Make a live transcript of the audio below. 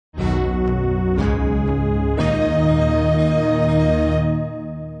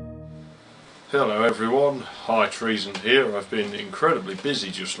Hello everyone, Hi Treason here. I've been incredibly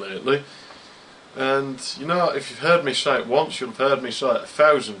busy just lately, and you know, if you've heard me say it once, you'll have heard me say it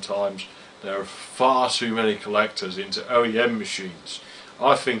 1,000 times. There are far too many collectors into OEM machines.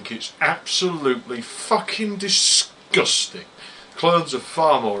 I think it's absolutely fucking disgusting. Clones are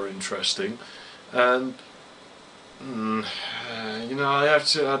far more interesting, and you know, I have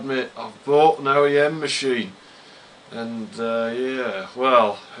to admit, I've bought an OEM machine. And yeah,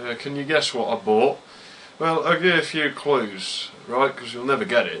 well, can you guess what I bought? Well, I'll give you a few clues, right, because you'll never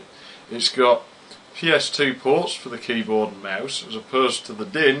get it. It's got PS2 ports for the keyboard and mouse, as opposed to the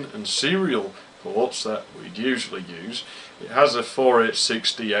DIN and serial ports that we'd usually use. It has a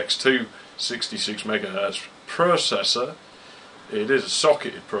 4860X2 66MHz processor. It is a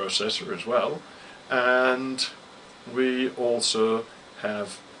socketed processor as well, and we also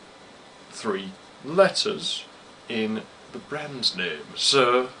have 3 letters in the brand's name.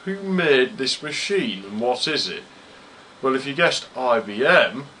 So, who made this machine and what is it? Well, if you guessed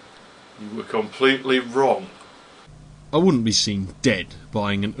IBM, you were completely wrong. I wouldn't be seen dead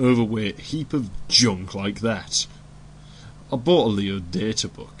buying an overweight heap of junk like that. I bought a Leo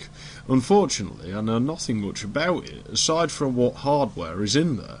databook. Unfortunately, I know nothing much about it, aside from what hardware is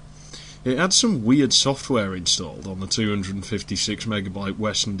in there. It had some weird software installed on the 256MB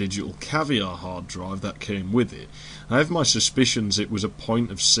Western Digital Caviar hard drive that came with it. I have my suspicions it was a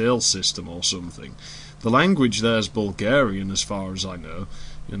point of sale system or something. The language there's Bulgarian as far as I know,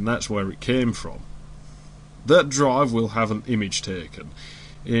 and that's where it came from. That drive will have an image taken.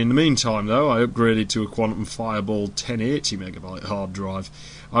 In the meantime though, I upgraded to a Quantum Fireball 1080MB hard drive.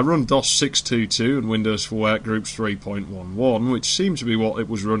 I run DOS 622 and Windows for Workgroups 3.11, which seemed to be what it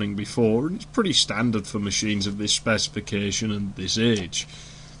was running before, and it's pretty standard for machines of this specification and this age.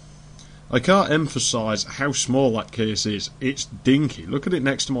 I can't emphasise how small that case is. It's dinky. Look at it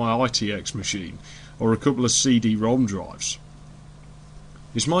next to my ITX machine, or a couple of CD-ROM drives.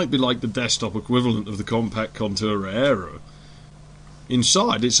 This might be like the desktop equivalent of the compact Contour Aero.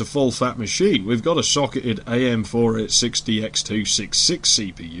 Inside, it's a full-fat machine. We've got a socketed AM4860X266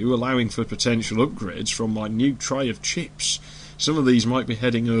 CPU, allowing for potential upgrades from my new tray of chips. Some of these might be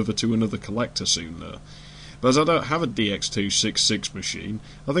heading over to another collector soon, though. But as I don't have a DX266 machine,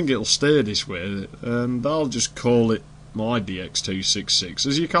 I think it'll stay this way, and I'll just call it my DX266,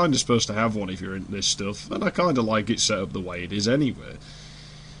 as you're kind of supposed to have one if you're into this stuff, and I kind of like it set up the way it is anyway.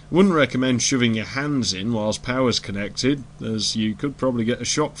 Wouldn't recommend shoving your hands in whilst power's connected, as you could probably get a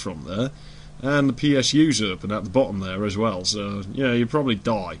shock from there, and the PSU's open at the bottom there as well, so yeah, you'd probably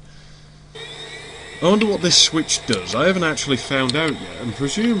die. I wonder what this switch does. I haven't actually found out yet, and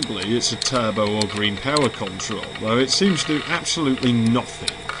presumably it's a turbo or green power control, though it seems to do absolutely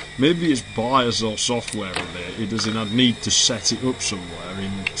nothing. Maybe it's BIOS or software related, as in I'd need to set it up somewhere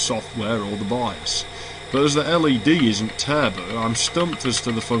in software or the BIOS. But as the LED isn't turbo, I'm stumped as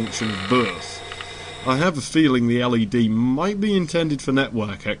to the function of both. I have a feeling the LED might be intended for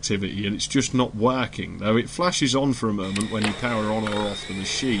network activity and it's just not working, though it flashes on for a moment when you power on or off the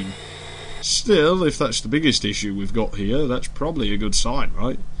machine. Still, if that's the biggest issue we've got here, that's probably a good sign,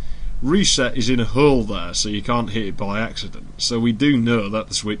 right? Reset is in a hole there, so you can't hit it by accident, so we do know that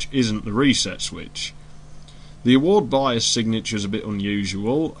the switch isn't the reset switch. The award bias signature is a bit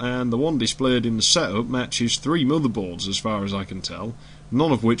unusual, and the one displayed in the setup matches 3 motherboards as far as I can tell,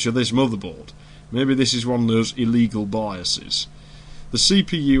 none of which are this motherboard. Maybe this is one of those illegal biases. The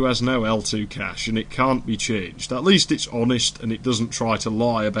CPU has no L2 cache and it can't be changed. At least it's honest and it doesn't try to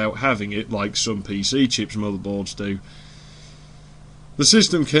lie about having it like some PC chips motherboards do. The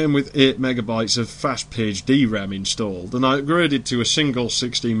system came with 8MB of fast-page DRAM installed, and I upgraded to a single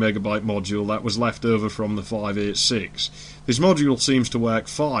 16MB module that was left over from the 586. This module seems to work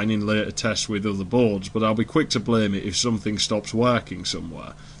fine in later tests with other boards, but I'll be quick to blame it if something stops working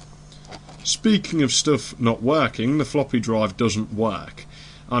somewhere. Speaking of stuff not working, the floppy drive doesn't work.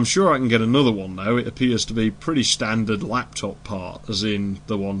 I'm sure I can get another one now. It appears to be pretty standard laptop part, as in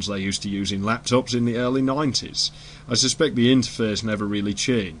the ones they used to use in laptops in the early 90s. I suspect the interface never really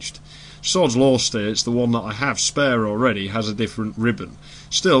changed. Sod's Law states the one that I have spare already has a different ribbon.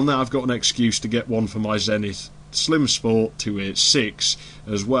 Still, now I've got an excuse to get one for my Zenith Slim Sport 286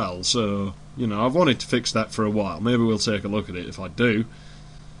 as well, so, you know, I've wanted to fix that for a while. Maybe we'll take a look at it if I do.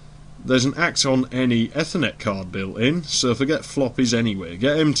 There's an Acton NE Ethernet card built in, so forget floppies anyway.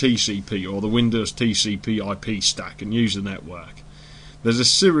 Get MTCP or the Windows TCP IP stack and use the network. There's a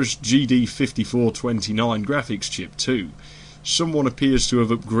Cirrus GD404002 graphics chip too. Someone appears to have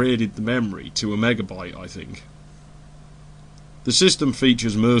upgraded the memory to 1MB, I think. The system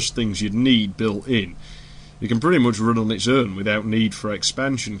features most things you'd need built in. It can pretty much run on its own without need for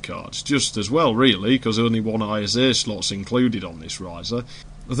expansion cards, just as well really, because only one ISA slot's included on this riser.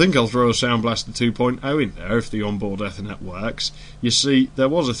 I think I'll throw a Sound Blaster 2.0 in there if the onboard Ethernet works. You see, there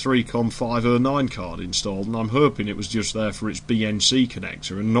was a 3COM509 card installed, and I'm hoping it was just there for its BNC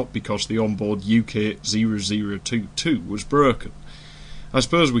connector and not because the onboard UK0022 was broken. I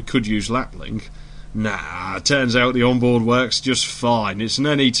suppose we could use Laplink. Nah, turns out the onboard works just fine. It's an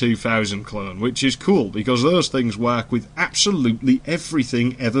NE2000 clone, which is cool because those things work with absolutely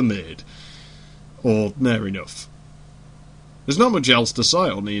everything ever made. Or near enough. There's not much else to say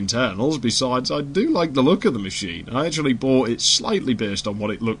on the internals, besides I do like the look of the machine. I actually bought it slightly based on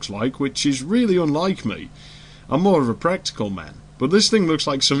what it looks like, which is really unlike me. I'm more of a practical man. But this thing looks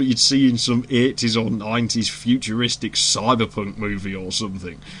like something you'd see in some 80s or 90s futuristic cyberpunk movie or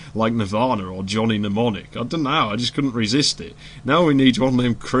something, like Nirvana or Johnny Mnemonic. I don't know, I just couldn't resist it. Now we need one of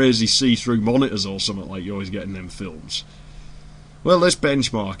them crazy see-through monitors or something like you always get in them films. Well, let's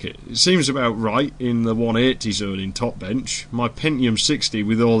benchmark it. It seems about right in the 180 zone in Topbench. My Pentium 60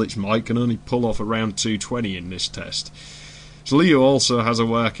 with all its might can only pull off around 220 in this test. Leo also has a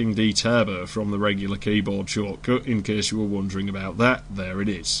working D-Turbo from the regular keyboard shortcut, in case you were wondering about that. There it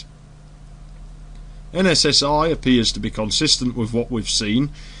is. NSSI appears to be consistent with what we've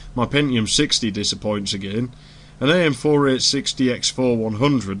seen. My Pentium 60 disappoints again. An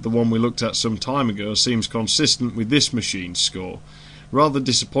AM4860X4100, the one we looked at some time ago, seems consistent with this machine's score. Rather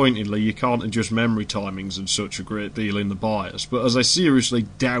disappointingly, you can't adjust memory timings and such a great deal in the BIOS, but as I seriously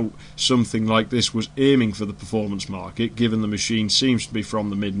doubt something like this was aiming for the performance market, given the machine seems to be from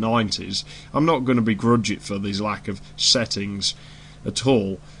the mid-90s, I'm not going to begrudge it for this lack of settings at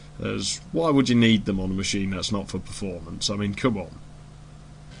all, as why would you need them on a machine that's not for performance? I mean, come on.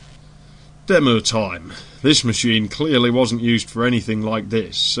 Demo time. This machine clearly wasn't used for anything like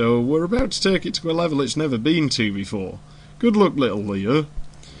this, so we're about to take it to a level it's never been to before. Good luck, little Leo.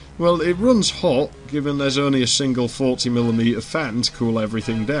 Well, it runs hot, given there's only a single 40mm fan to cool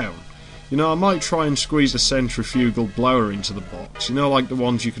everything down. You know, I might try and squeeze a centrifugal blower into the box, you know, like the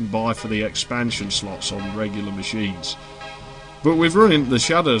ones you can buy for the expansion slots on regular machines. But we've run into the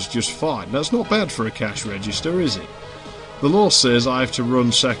shadows just fine. That's not bad for a cash register, is it? The law says I have to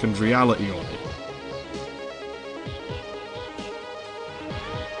run second reality on it.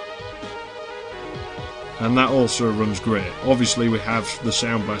 And that also runs great. Obviously we have the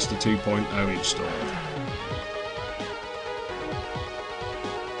Sound Blaster 2.0 installed.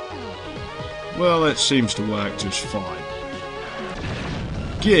 Well, it seems to work just fine.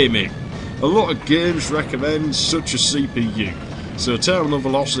 Gaming. A lot of games recommend such a CPU, so Terminal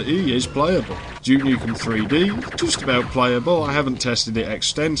Velocity is playable. Duke Nukem 3D, just about playable. I haven't tested it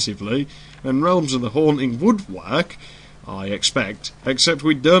extensively, and Realms of the Haunting would work, I expect, except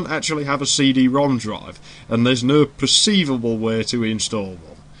we don't actually have a CD-ROM drive, and there's no perceivable way to install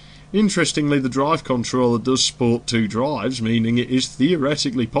one. Interestingly, the drive controller does support two drives, meaning it is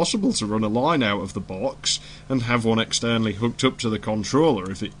theoretically possible to run a line out of the box and have one externally hooked up to the controller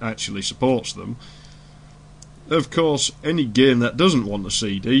if it actually supports them. Of course, any game that doesn't want a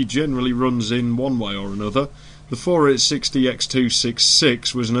CD generally runs in one way or another. The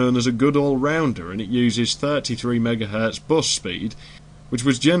 4860X266 was known as a good all-rounder, and it uses 33 MHz bus speed, which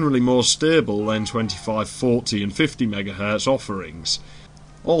was generally more stable than 25, 40 and 50 MHz offerings.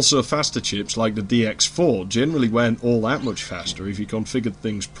 Also, faster chips like the DX4 generally weren't all that much faster if you configured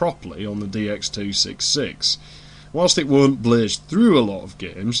things properly on the DX266. Whilst it won't blaze through a lot of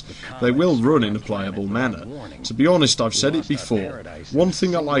games, they will run in a playable manner. To be honest, I've said it before, one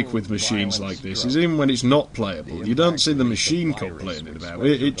thing I like with machines like this is even when it's not playable, you don't see the machine complaining about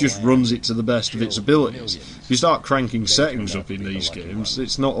it, it just runs it to the best of its abilities. If you start cranking settings up in these games,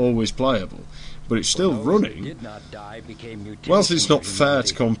 it's not always playable, but it's still running. Whilst it's not fair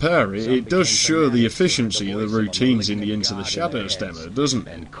to compare it, it does show the efficiency of the routines in the Into the Shadows demo, doesn't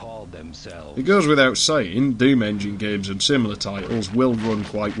it? It goes without saying, Doom Engine games and similar titles will run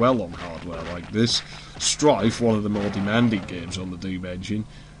quite well on hardware like this. Strife, one of the more demanding games on the Doom Engine,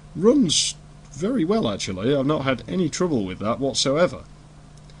 runs very well actually. I've not had any trouble with that whatsoever.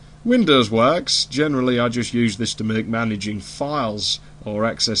 Windows works. Generally I just use this to make managing files or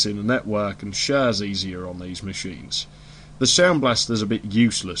accessing a network and shares easier on these machines. The Sound Blaster's a bit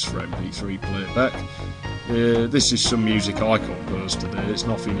useless for MP3 playback. This is some music I composed today, it's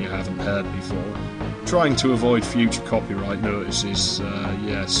nothing you haven't heard before. Trying to avoid future copyright notices.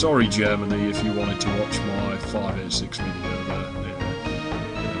 Yeah, sorry Germany if you wanted to watch my 586 video there.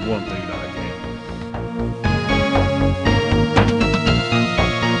 Yeah, won't do that again.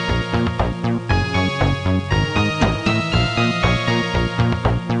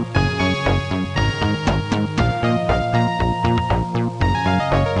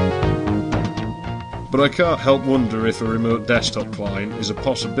 but I can't help wonder if a remote desktop client is a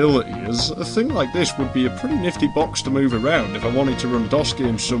possibility, as a thing like this would be a pretty nifty box to move around if I wanted to run DOS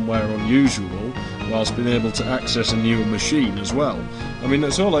games somewhere unusual, whilst being able to access a newer machine as well. I mean,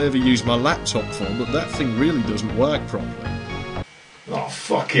 that's all I ever use my laptop for, but that thing really doesn't work properly. Oh,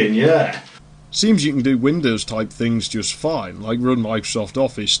 fucking yeah! Seems you can do Windows type things just fine, like run Microsoft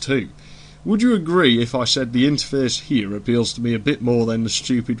Office too. Would you agree if I said the interface here appeals to me a bit more than the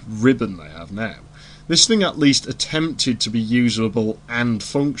stupid ribbon they have now? This thing at least attempted to be usable and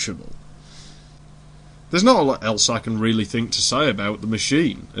functional. There's not a lot else I can really think to say about the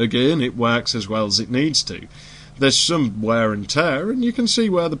machine. Again, it works as well as it needs to. There's some wear and tear, and you can see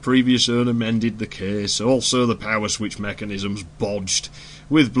where the previous owner mended the case. Also, the power switch mechanism's bodged.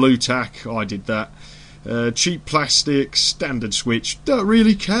 With blue tack, I did that. Cheap plastic, standard switch, don't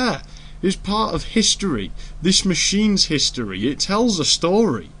really care. It's part of history. This machine's history. It tells a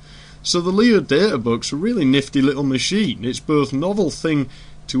story. So the Leo Databook's a really nifty little machine. It's both a novel thing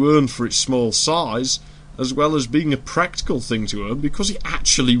to earn for its small size, as well as being a practical thing to earn because it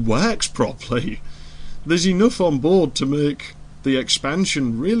actually works properly. There's enough on board to make the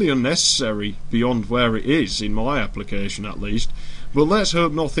expansion really unnecessary beyond where it is, in my application at least, but let's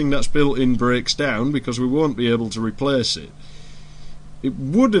hope nothing that's built in breaks down, because we won't be able to replace it. It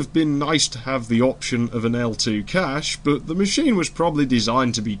would have been nice to have the option of an L2 cache, but the machine was probably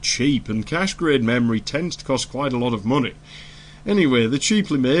designed to be cheap, and cache-grade memory tends to cost quite a lot of money. Anyway, the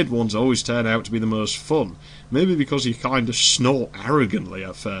cheaply made ones always turn out to be the most fun, maybe because you kind of snort arrogantly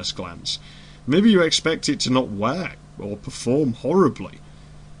at first glance. Maybe you expect it to not work, or perform horribly.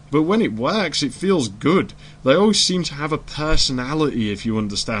 But when it works, it feels good. They always seem to have a personality, if you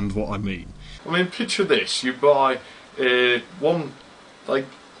understand what I mean. I mean, picture this. You buy $10,000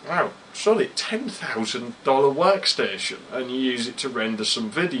 workstation, and you use it to render some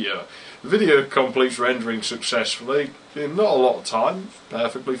video. The video completes rendering successfully in not a lot of time,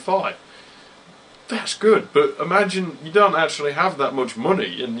 perfectly fine. That's good, but imagine you don't actually have that much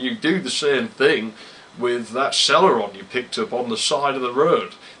money and you do the same thing with that Celeron you picked up on the side of the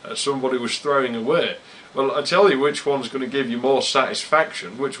road that somebody was throwing away. Well, I tell you which one's going to give you more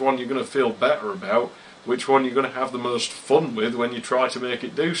satisfaction, which one you're going to feel better about, which one you're going to have the most fun with when you try to make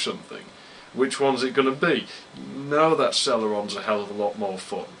it do something. Which one's it going to be? You know that Celeron's a hell of a lot more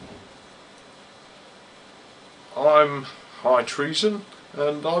fun. I'm high treason,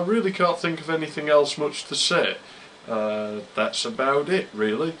 and I really can't think of anything else much to say. That's about it,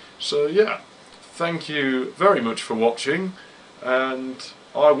 really. So yeah, thank you very much for watching, and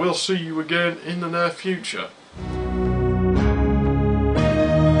I will see you again in the near future.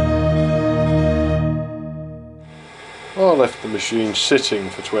 I left the machine sitting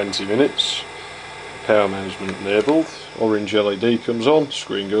for 20 minutes. Power management enabled. Orange LED comes on,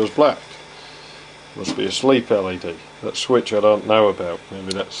 screen goes black. Must be a sleep LED. That switch I don't know about.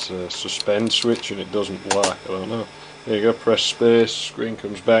 Maybe that's a suspend switch and it doesn't work. I don't know. There you go, press space, screen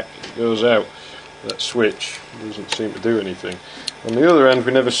comes back, it goes out. That switch doesn't seem to do anything. On the other hand,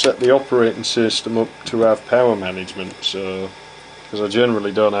 we never set the operating system up to have power management, so because I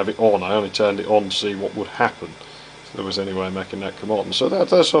generally don't have it on, I only turned it on to see what would happen if there was any way of making that come on. So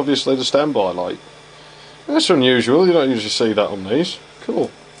that's obviously the standby light. That's unusual, you don't usually see that on these. Cool.